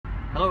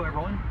Hello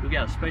everyone, we've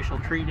got a special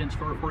treat in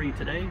store for you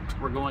today.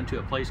 We're going to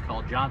a place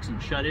called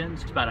Johnson's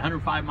Shut-Ins. It's about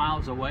 105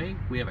 miles away.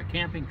 We have a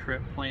camping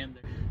trip planned.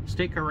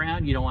 Stick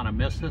around, you don't want to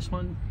miss this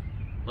one.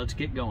 Let's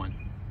get going.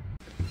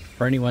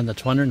 For anyone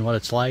that's wondering what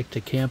it's like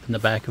to camp in the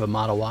back of a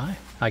Model Y,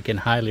 I can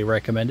highly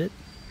recommend it.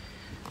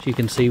 As you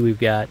can see, we've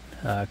got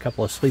a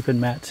couple of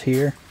sleeping mats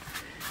here.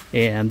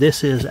 And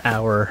this is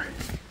our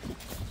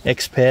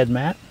Exped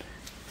mat.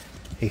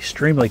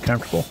 Extremely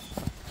comfortable.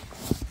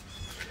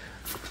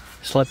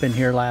 Slept in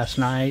here last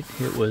night.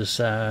 It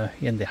was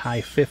in the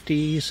high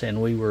 50s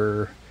and we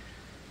were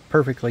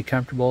perfectly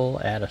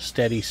comfortable at a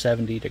steady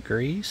 70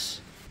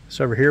 degrees.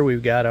 So over here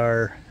we've got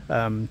our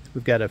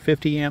we've got a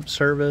 50 amp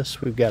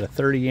service, we've got a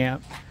 30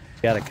 amp,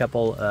 got a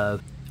couple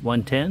of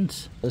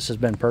 110s. This has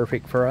been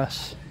perfect for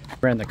us.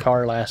 Ran the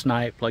car last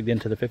night, plugged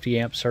into the 50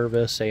 amp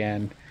service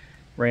and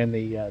ran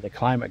the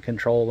climate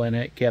control in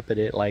it, kept it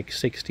at like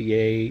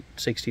 68,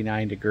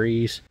 69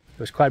 degrees. It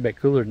was quite a bit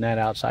cooler than that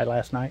outside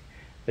last night.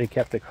 But it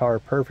kept the car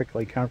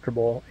perfectly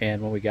comfortable,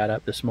 and when we got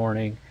up this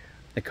morning,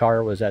 the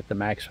car was at the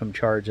maximum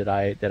charge that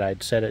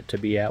I'd set it to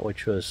be at,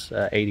 which was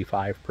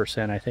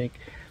 85%, I think.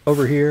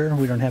 Over here,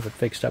 we don't have it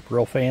fixed up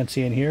real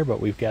fancy in here,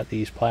 but we've got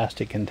these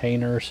plastic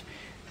containers.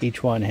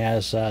 Each one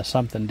has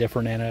something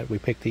different in it. We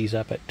picked these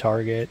up at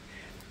Target.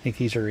 I think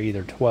these are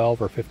either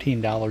 $12 or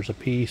 $15 a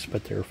piece,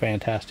 but they're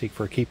fantastic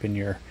for keeping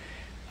your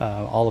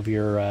all of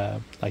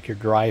your like your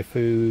dry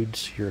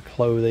foods, your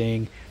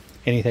clothing,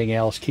 anything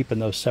else, keeping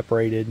those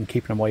separated and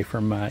keeping them away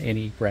from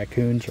any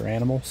raccoons or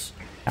animals.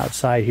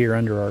 Outside here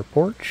under our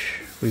porch,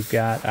 we've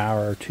got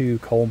our two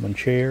Coleman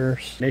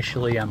chairs.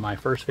 Initially on my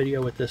first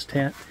video with this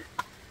tent,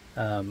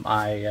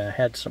 I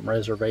had some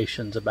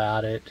reservations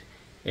about it,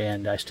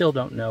 and I still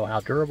don't know how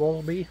durable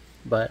it'll be,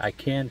 but I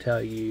can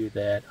tell you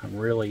that I'm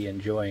really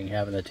enjoying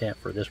having the tent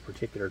for this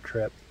particular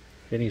trip.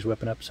 Denny's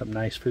whipping up some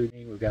nice food.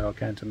 We've got all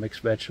kinds of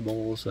mixed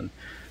vegetables and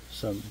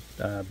some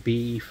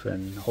beef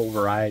and a whole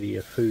variety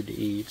of food to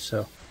eat.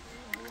 So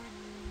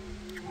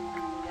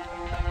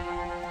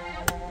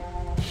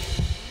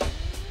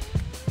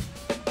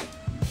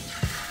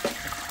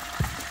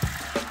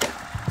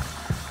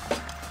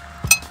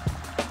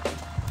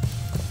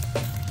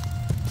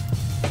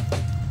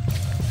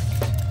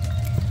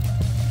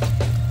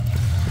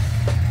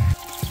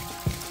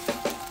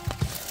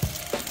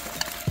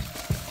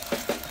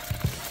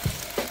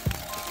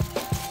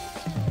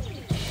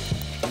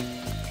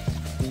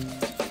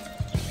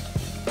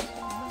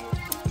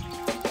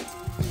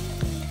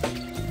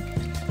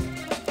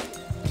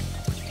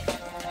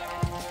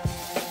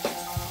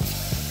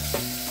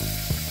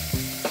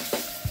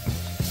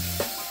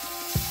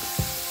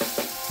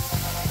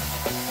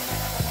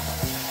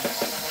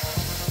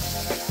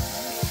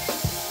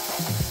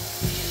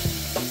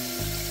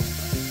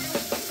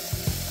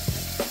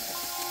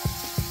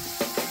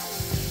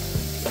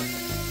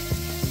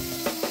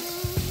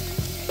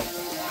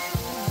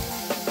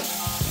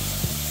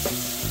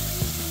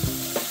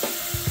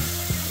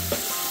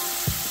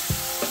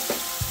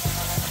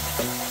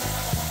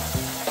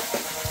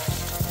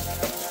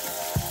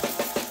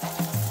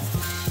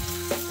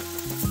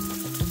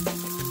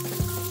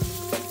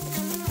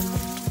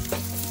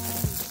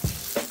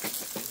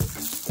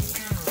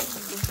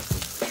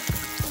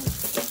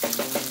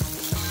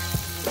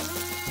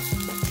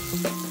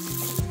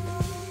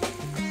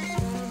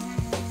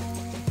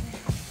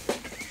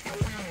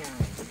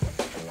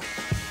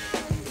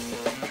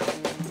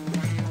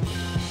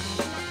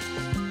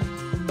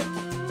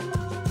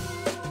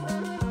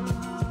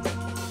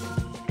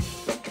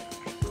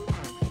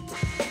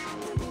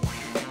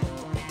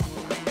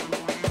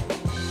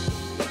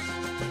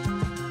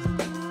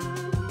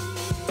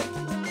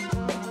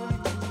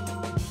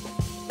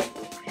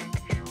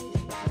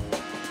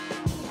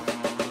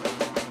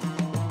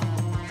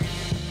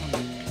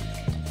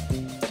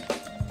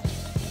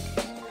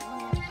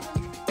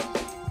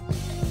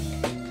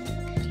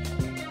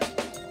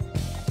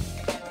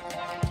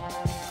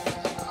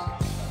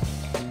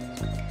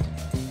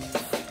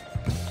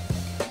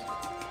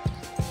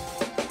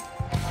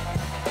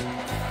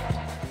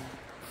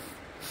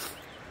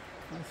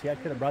see, I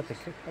could have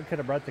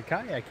brought the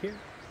kayak here.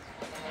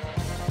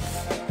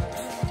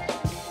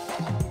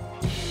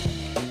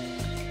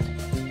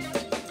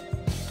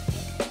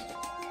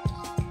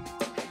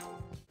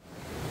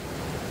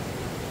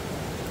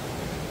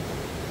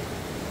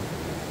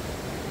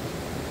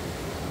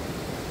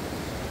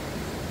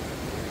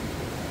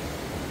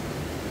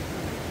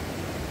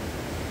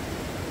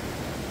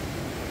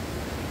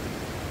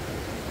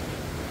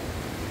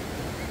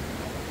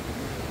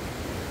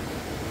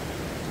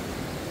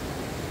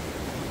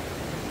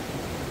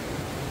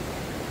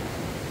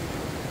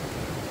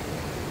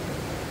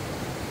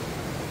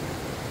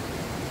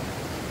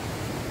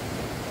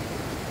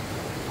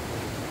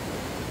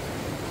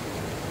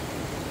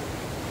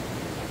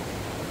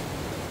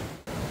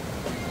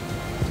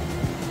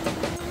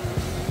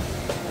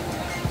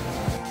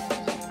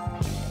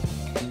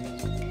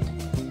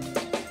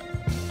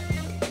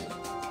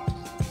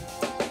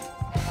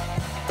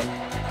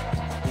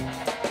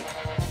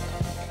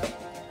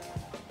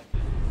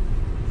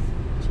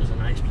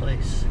 nice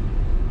place,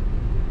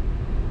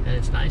 and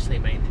it's nicely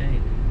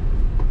maintained.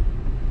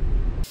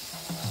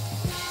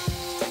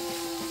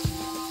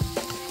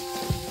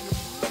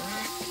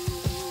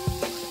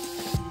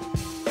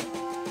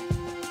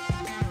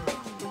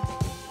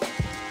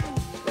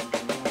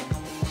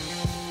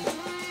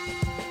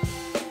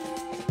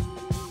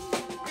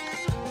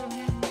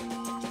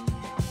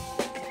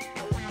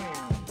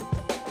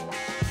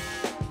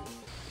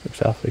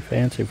 Looks awfully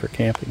fancy for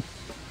camping.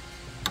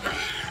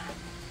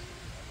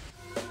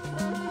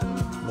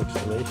 Looks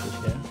delicious,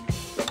 yeah.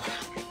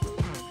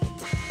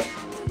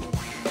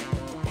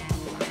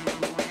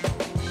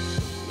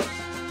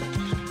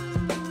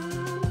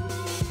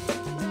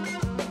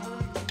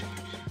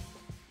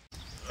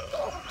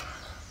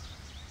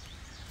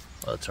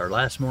 Well, it's our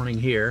last morning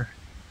here,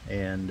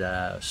 and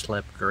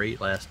slept great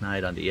last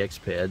night on the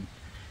Exped.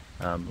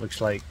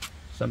 Looks like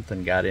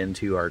something got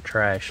into our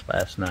trash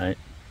last night.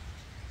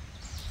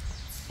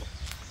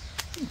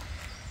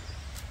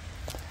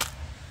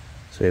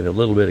 So we have a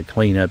little bit of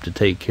cleanup to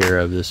take care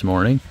of this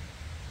morning.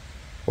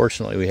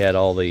 Fortunately, we had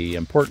all the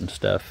important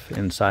stuff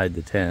inside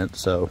the tent,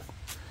 so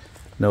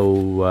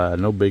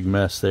no big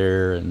mess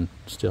there, and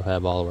still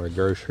have all of our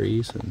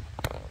groceries, and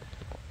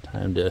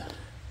time to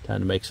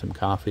make some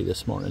coffee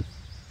this morning.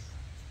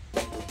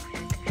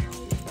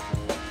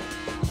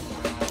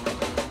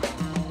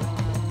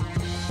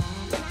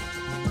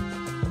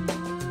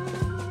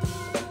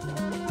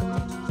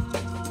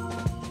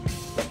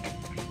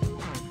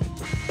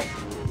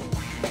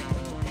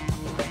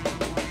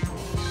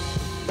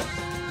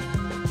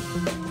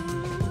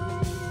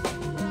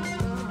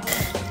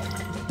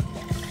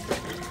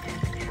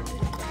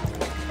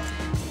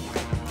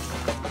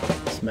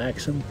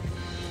 Maxim.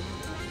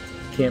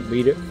 Can't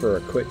beat it for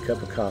a quick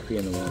cup of coffee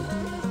in the morning.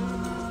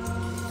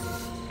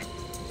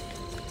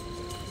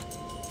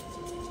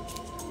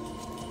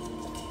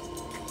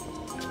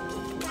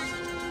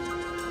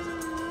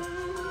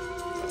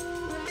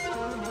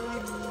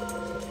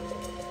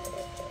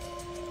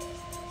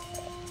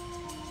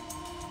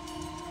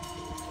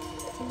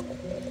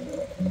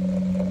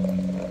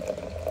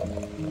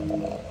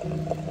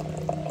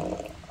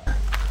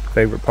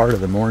 Favorite part of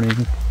the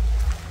morning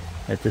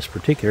at this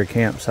particular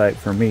campsite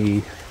for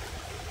me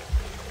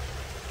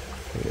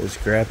is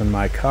grabbing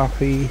my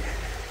coffee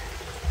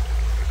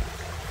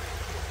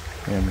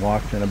and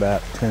walking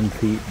about 10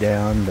 feet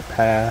down the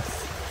path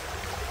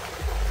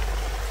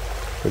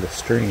to the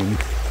stream.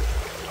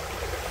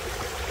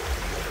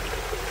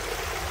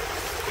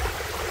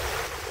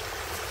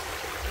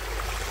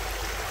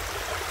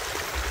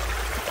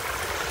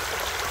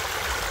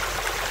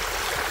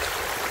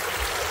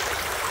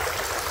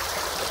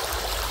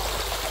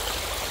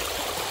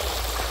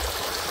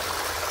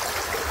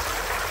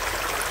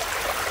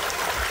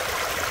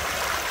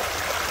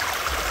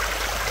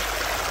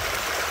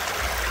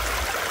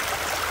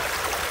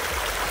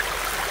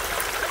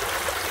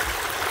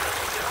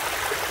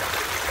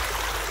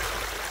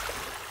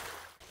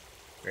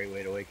 Great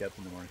way to wake up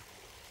in the morning.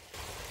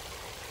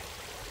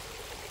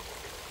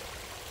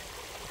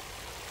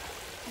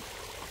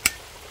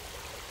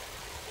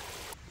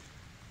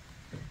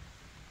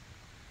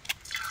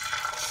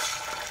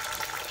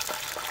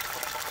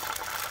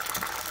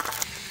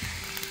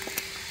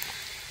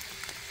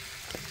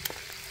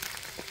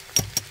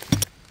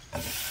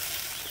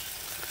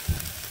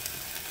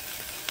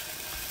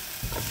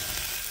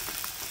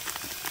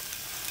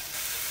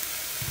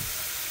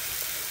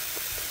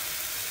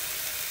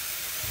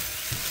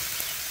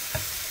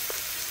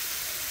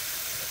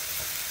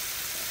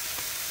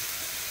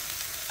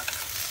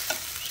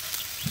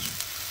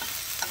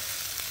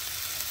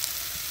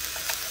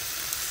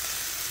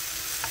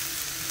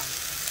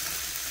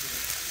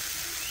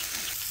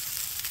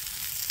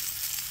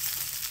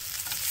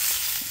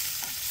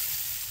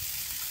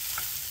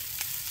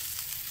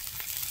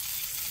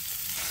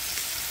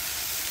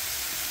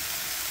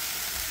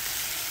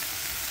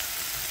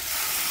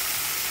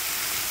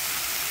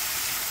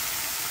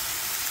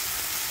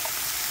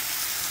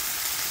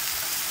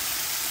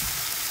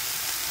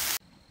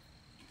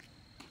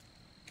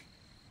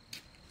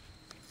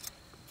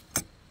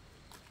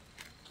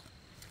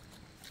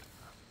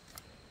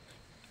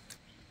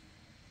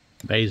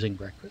 Amazing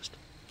breakfast.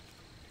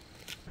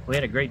 We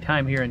had a great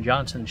time here in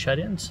Johnson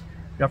Shut-ins.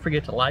 Don't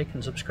forget to like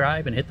and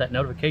subscribe and hit that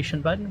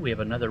notification button. We have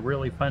another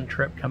really fun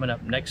trip coming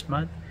up next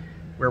month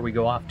where we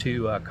go off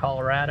to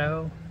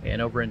Colorado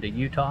and over into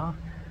Utah.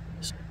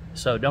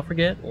 So don't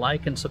forget,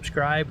 like and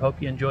subscribe.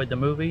 Hope you enjoyed the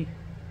movie.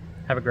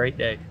 Have a great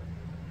day.